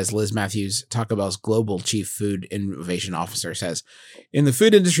fact, as Liz Matthews, Taco Bell's global chief food innovation officer, says, in the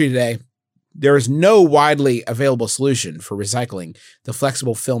food industry today, there is no widely available solution for recycling the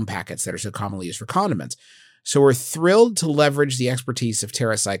flexible film packets that are so commonly used for condiments. So we're thrilled to leverage the expertise of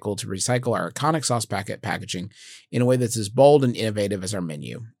TerraCycle to recycle our iconic sauce packet packaging in a way that's as bold and innovative as our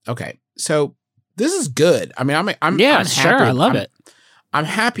menu. Okay, so this is good. I mean, I'm Sure. happy. I love it. I'm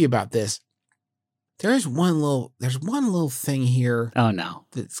happy about this. There's one little thing here Oh no.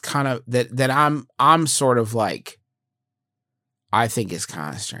 that's kind of that I'm sort of like, I think is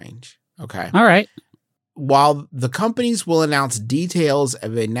kind of strange. Okay. All right. While the companies will announce details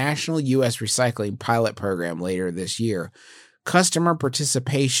of a national U.S. recycling pilot program later this year, customer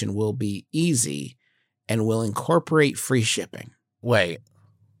participation will be easy and will incorporate free shipping. Wait.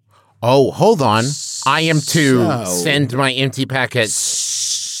 Oh, hold on. I am to So- send my empty packets.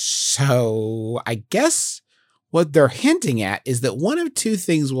 So I guess what they're hinting at is that one of two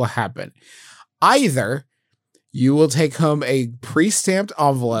things will happen. Either you will take home a pre-stamped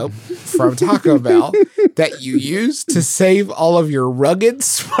envelope from Taco Bell that you use to save all of your rugged,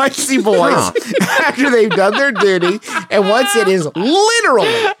 spicy boys after they've done their duty. And once it is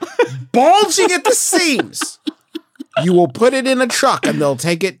literally bulging at the seams, you will put it in a truck and they'll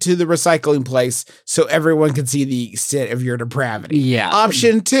take it to the recycling place so everyone can see the extent of your depravity. Yeah.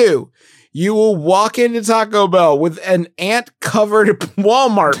 Option 2. You will walk into Taco Bell with an ant-covered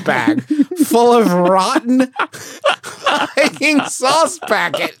Walmart bag full of rotten fucking sauce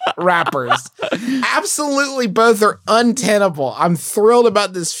packet wrappers. Absolutely both are untenable. I'm thrilled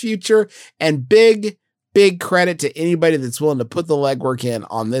about this future, and big credit to anybody that's willing to put the legwork in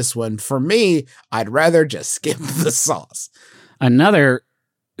on this one. For me, I'd rather just skip the sauce. Another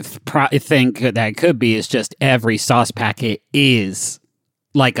thing that could be is just every sauce packet is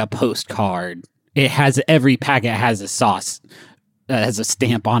like a postcard. Every packet has a sauce, has a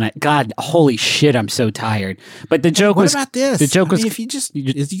stamp on it. God, holy shit, I'm so tired. But the joke What was about this? The joke was if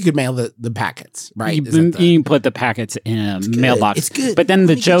you could mail the packets, right? you, Is that the- you can put the packets in a mailbox. It's good. But then Let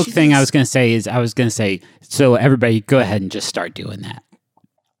the me get joke you thing this. I was going to say, so everybody go ahead and just start doing that.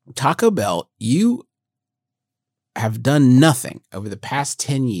 Taco Bell, you have done nothing over the past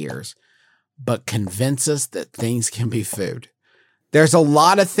 10 years but convince us that things can be food. There's a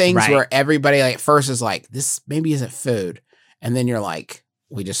lot of things Right. where everybody like first is like, this maybe isn't food. And then you're like,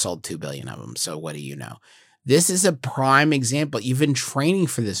 we just sold 2 billion of them. So what do you know? This is a prime example. You've been training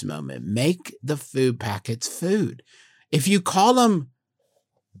for this moment. Make the food packets food. If you call them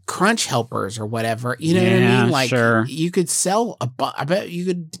crunch helpers or whatever, you know what I Yeah, mean? Like sure. you could sell I bet you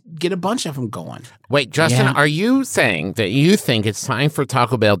could get a bunch of them going. Wait, Justin, Yeah. are you saying that you think it's time for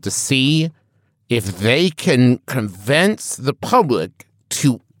Taco Bell to see if they can convince the public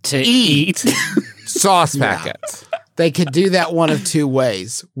to eat sauce packets? They could do that one of two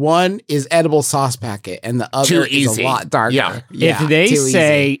ways. One is edible sauce packet, and the other Too is easy. a lot darker. Yeah. If they too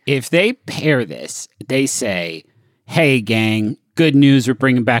say, easy. if they pair this, they say, hey, gang, good news, we're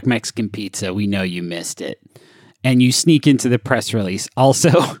bringing back Mexican pizza. We know you missed it. And you sneak into the press release.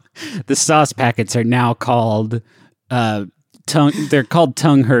 Also, the sauce packets are now called they're called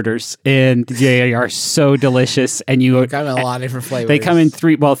tongue herders, and they are so delicious. And you They come in a lot of different flavors. They come in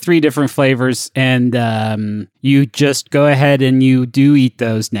three different flavors, and you just go ahead and you do eat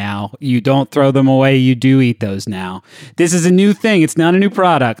those now. You don't throw them away. You do eat those now. This is a new thing. It's not a new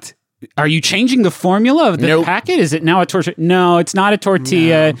product. Are you changing the formula of the Nope. packet? Is it now a tortilla? No, it's not a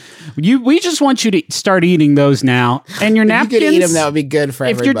tortilla. We just want you to start eating those now. And your If you napkins. could eat them, that would be good for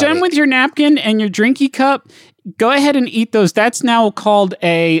If everybody. you're done with your napkin and your drinky cup, go ahead and eat those. That's now called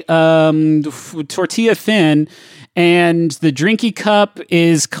a tortilla thin, And the drinky cup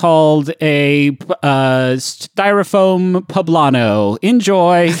is called a styrofoam poblano.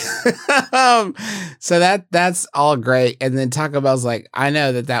 Enjoy. So that's all great. And then Taco Bell's like, I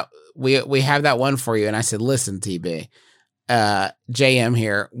know that we have that one for you. And I said, listen, TB, JM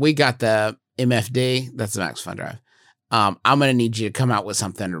here. We got the MFD. That's the Max Fun Drive. I'm going to need you to come out with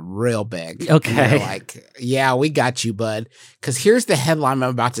something real big. Okay. And they're like, yeah, we got you, bud. Because here's the headline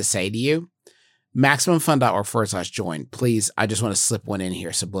I'm about to say to you. MaximumFun.org/join. Please, I just want to slip one in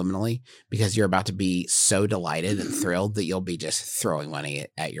here subliminally because you're about to be so delighted and thrilled that you'll be just throwing money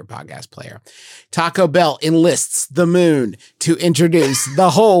at your podcast player. Taco Bell enlists the moon to introduce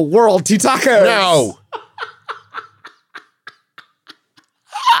the whole world to tacos. No.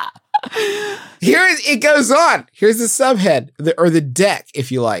 It goes on. Here's the subhead, or the deck, if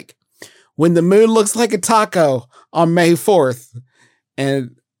you like. When the moon looks like a taco on May 4th,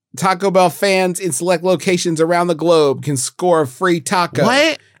 and Taco Bell fans in select locations around the globe can score a free taco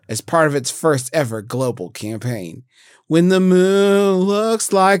as part of its first ever global campaign. When the moon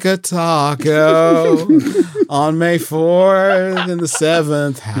looks like a taco on May 4th in the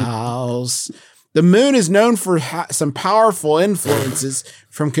 7th house. The moon is known for some powerful influences,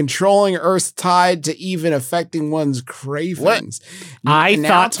 from controlling Earth's tide to even affecting one's cravings. I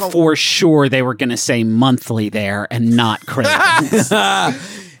thought for sure they were going to say monthly there and not cravings.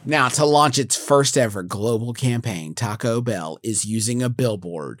 Now, to launch its first ever global campaign, Taco Bell is using a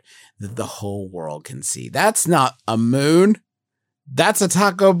billboard that the whole world can see. That's not a moon. That's a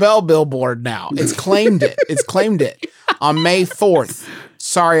Taco Bell billboard now. It's claimed it. It's claimed it. On May 4th,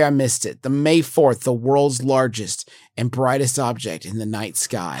 sorry I missed it. The May 4th, the world's largest and brightest object in the night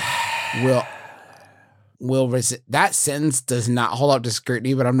sky that sentence does not hold up to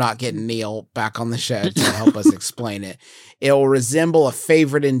scrutiny, but I'm not getting Neil back on the show to help us explain it. It will resemble a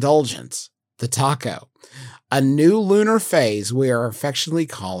favorite indulgence, the taco. A new lunar phase we are affectionately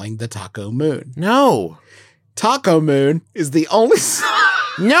calling the Taco Moon. No. Taco Moon is the only...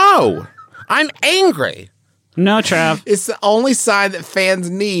 No. I'm angry. No, Trav. It's the only sign that fans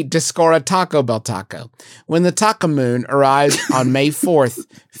need to score a Taco Bell taco. When the Taco Moon arrives on May 4th,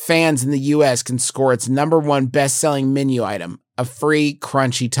 fans in the U.S. can score its #1 best-selling menu item, a free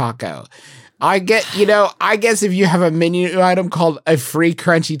crunchy taco. I guess if you have a menu item called a free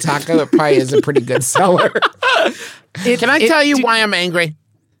crunchy taco, it probably is a pretty good seller. Can I tell you why I'm angry?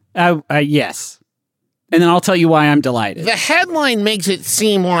 Yes. And then I'll tell you why I'm delighted. The headline makes it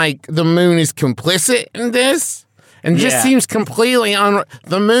seem like the moon is complicit in this, and just seems completely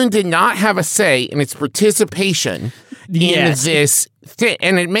the moon did not have a say in its participation in this thing,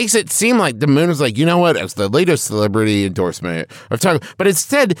 and it makes it seem like the moon is like, you know what, as the latest celebrity endorsement of taco. But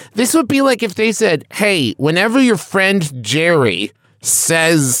instead, this would be like if they said, hey, whenever your friend Jerry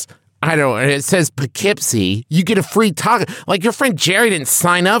says, I don't know, it says Poughkeepsie, you get a free taco. Like, your friend Jerry didn't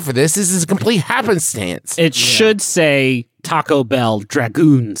sign up for this. This is a complete happenstance. It should say Taco Bell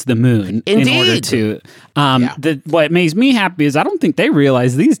Dragoons the Moon. Indeed. In order to. What makes me happy is I don't think they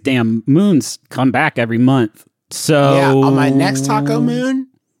realize these damn moons come back every month. So on my next Taco Moon,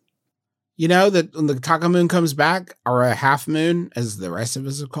 you know, that when the Taco Moon comes back, or a half moon, as the rest of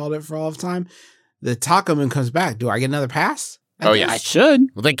us have called it for all of time, the Taco Moon comes back. Do I get another pass? Oh, yeah. I should.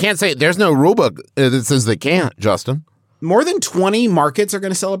 Well, they can't say, there's no rule book that says they can't, Justin. More than 20 markets are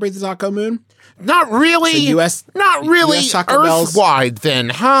going to celebrate the Taco Moon? Not really. Not really US Taco Bell's Earth-wide then,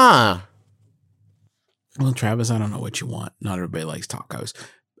 huh? Well, Travis, I don't know what you want. Not everybody likes tacos.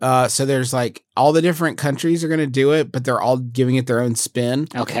 So there's like all the different countries are going to do it, but they're all giving it their own spin.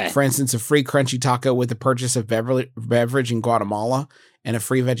 Okay. For instance, a free crunchy taco with the purchase of beverage in Guatemala, and a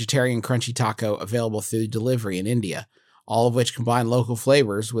free vegetarian crunchy taco available through delivery in India. All of which combine local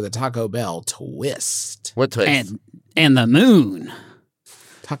flavors with a Taco Bell twist. What twist? And the moon.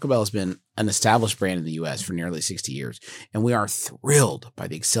 Taco Bell has been an established brand in the U.S. for nearly 60 years, and we are thrilled by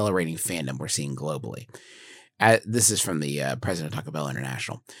the accelerating fandom we're seeing globally. This is from the president of Taco Bell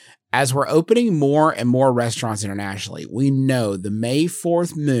International. As we're opening more and more restaurants internationally, we know the May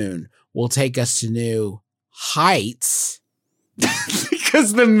 4th moon will take us to new heights.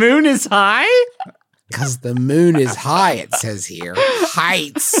 Because the moon is high? Because the moon is high, it says here.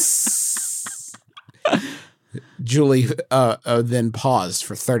 Heights. Julie then paused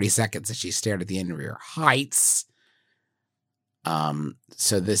for 30 seconds as she stared at the interviewer. Heights.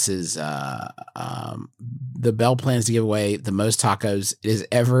 So this is the Bell plans to give away the most tacos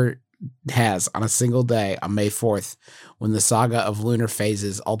it has on a single day on May 4th, when the saga of lunar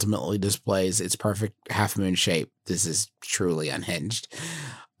phases ultimately displays its perfect half moon shape. This is truly unhinged.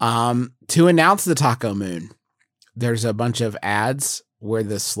 To announce the Taco Moon, there's a bunch of ads where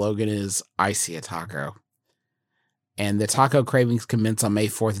the slogan is, I see a taco. And the taco cravings commence on May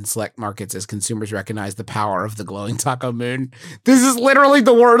 4th in select markets as consumers recognize the power of the glowing taco moon. This is literally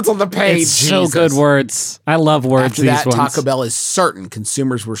the words on the page. It's so good words. I love words. After these that, ones. Taco Bell is certain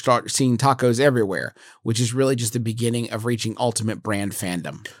consumers will start seeing tacos everywhere, which is really just the beginning of reaching ultimate brand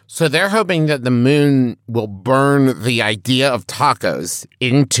fandom. So they're hoping that the moon will burn the idea of tacos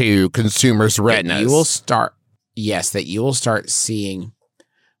into consumers' retinas. That you will start seeing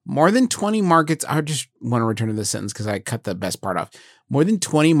more than 20 markets. I just want to return to this sentence because I cut the best part off. More than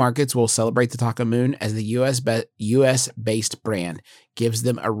 20 markets will celebrate the Taco Moon as the US-based brand gives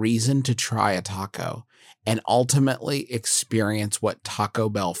them a reason to try a taco and ultimately experience what Taco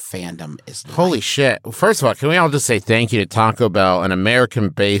Bell fandom is like. Holy shit. First of all, can we all just say thank you to Taco Bell, an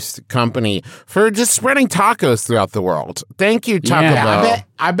American-based company, for just spreading tacos throughout the world. Thank you, Taco Bell.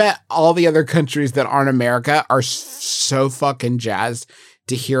 I bet all the other countries that aren't America are so fucking jazzed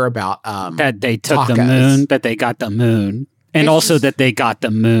to hear about that they took tacos. the moon, that they got the moon, and also that they got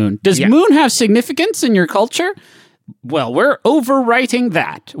the moon. Does moon have significance in your culture? Well, we're overwriting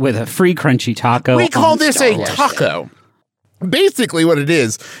that with a free crunchy taco. We call this Star a Wars taco. Basically what it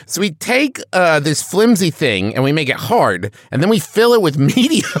is we take this flimsy thing and we make it hard, and then we fill it with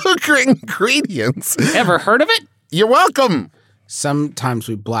mediocre ingredients. Ever heard of it? You're welcome. Sometimes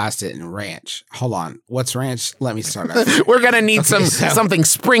we blast it in ranch. Hold on. What's ranch? Let me start off. We're going to need something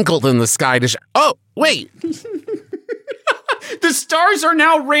sprinkled in the sky to oh, wait. The stars are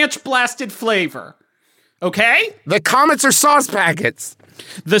now ranch blasted flavor. Okay? The comets are sauce packets.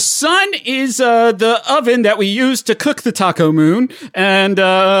 The sun is the oven that we use to cook the taco moon. And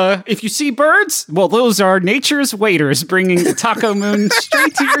if you see birds, well, those are nature's waiters bringing the taco moon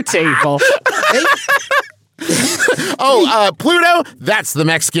straight to your table. Pluto, that's the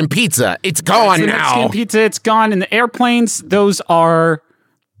Mexican pizza. It's gone now. Mexican pizza, it's gone. And the airplanes, those are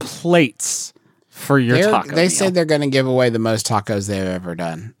plates for your taco They meal. say they're going to give away the most tacos they've ever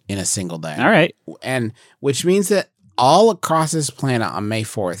done in a single day. All right. And which means that all across this planet on May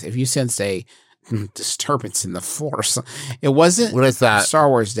 4th, if you sense a disturbance in the force, it wasn't What is that? Star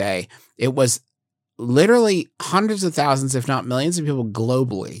Wars Day. It was literally hundreds of thousands, if not millions of people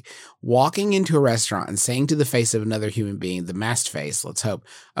globally walking into a restaurant and saying to the face of another human being, the masked face, let's hope,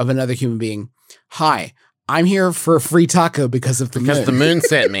 of another human being, "Hi, I'm here for a free taco because of the moon." Because the moon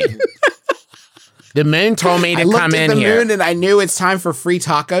sent me. The moon told me to come in here. I looked at the moon and I knew it's time for free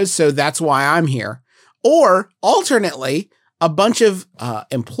tacos, so that's why I'm here. Or alternately, a bunch of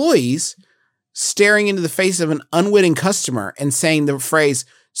employees staring into the face of an unwitting customer and saying the phrase,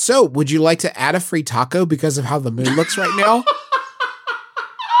 "So, would you like to add a free taco because of how the moon looks right now?"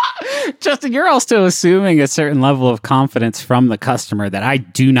 Justin, you're also assuming a certain level of confidence from the customer that I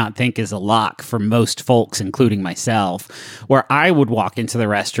do not think is a lock for most folks, including myself, where I would walk into the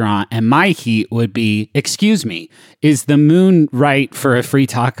restaurant and my heat would be, "Excuse me, is the moon right for a free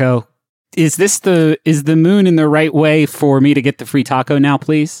taco? Is the moon in the right way for me to get the free taco now,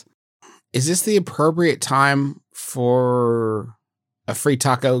 please?" Is this the appropriate time for a free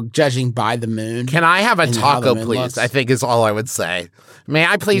taco, judging by the moon? Can I have a and how the taco, moon please? looks? I think is all I would say. May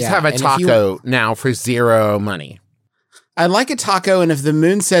I please have a and if taco now for zero money? I'd like a taco, and if the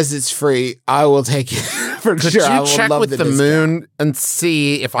moon says it's free, I will take it for Could sure. I you will check love with the discount. moon and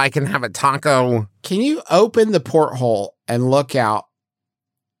see if I can have a taco? Can you open the porthole and look out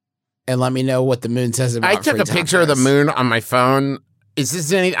and let me know what the moon says about I took free a picture of the tacos? moon on my phone. Is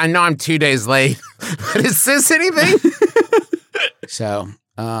this any? I know I'm 2 days late, but is this anything? So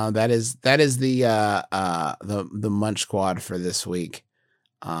that is the Munch Squad for this week.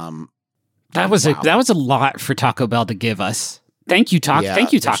 That was a lot for Taco Bell to give us. Thank you,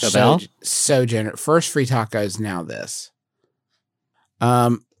 Thank you, Taco Bell. So generous. First free tacos, now this.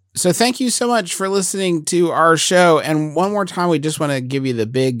 So thank you so much for listening to our show. And one more time, we just want to give you the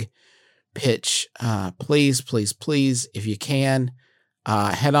big pitch. Please, please, please, if you can,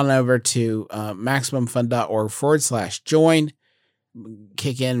 head on over to MaximumFun.org/join.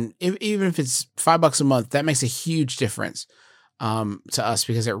 Kick in, even if it's $5 a month, that makes a huge difference to us,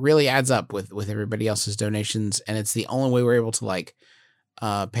 because it really adds up with everybody else's donations, and it's the only way we're able to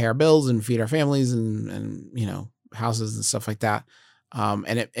pay our bills and feed our families and houses and stuff like that.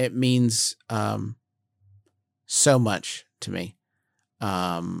 And it means so much to me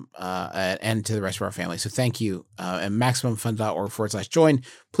and to the rest of our family. So thank you. And MaximumFun.org/join.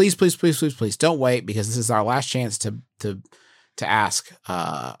 Please, please, please, please, please don't wait, because this is our last chance to ask.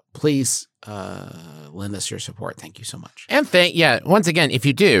 Please lend us your support. Thank you so much. And once again, if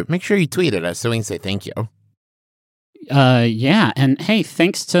you do, make sure you tweet at us so we can say thank you. Yeah, and hey,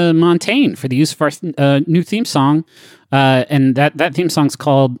 thanks to Montaigne for the use of our new theme song. And that theme song's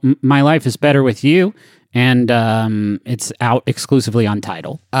called "My Life Is Better With You." And it's out exclusively on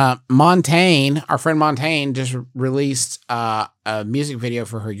Tidal. Montaigne, our friend Montaigne, just released a music video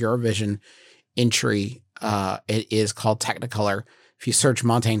for her Eurovision entry. It is called Technicolor. If you search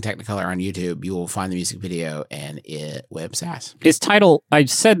Montaigne Technicolor on YouTube, you will find the music video, and it whips ass. Is Tidal... I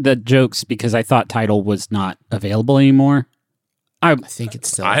said the jokes because I thought Tidal was not available anymore. I think it's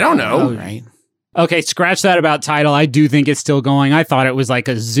still... I don't know. Right? Okay, scratch that about Tidal. I do think it's still going. I thought it was like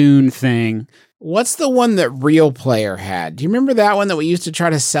a Zune thing. What's the one that Real Player had? Do you remember that one that we used to try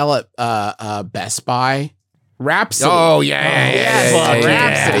to sell at Best Buy? Rhapsody. Oh, yeah.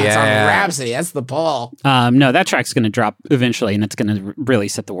 Rhapsody. It's on Rhapsody. That's the pull. No, that track's going to drop eventually, and it's going to really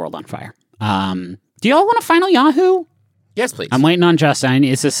set the world on fire. Do y'all want a final Yahoo? Yes, please. I'm waiting on Justin.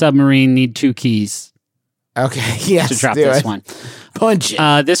 It's a submarine. Need 2 keys. Okay, yes. To drop this one. Punch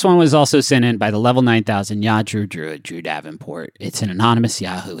it. This one was also sent in by the Level 9000 Drew Davenport. It's an anonymous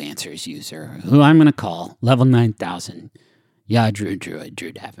Yahoo Answers user who I'm going to call Level 9000 Drew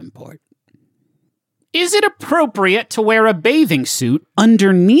Davenport. Is it appropriate to wear a bathing suit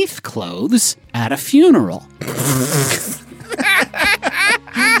underneath clothes at a funeral?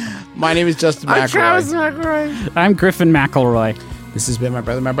 My name is Justin McElroy. I'm Griffin McElroy. This has been My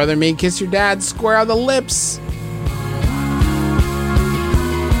Brother, and Me. Kiss your dad square on the lips.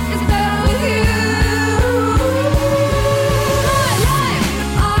 It's better with you.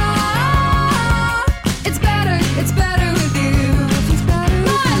 My life, it's better with you. It's better.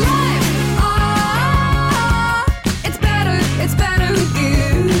 My life, it's better with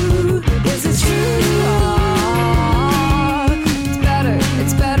you. This is true.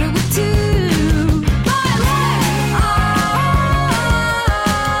 It's better with two. My life,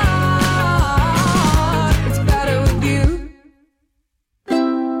 it's better with you.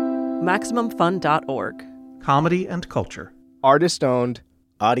 MaximumFun.org. Comedy and culture. Artist owned.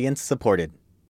 Audience supported.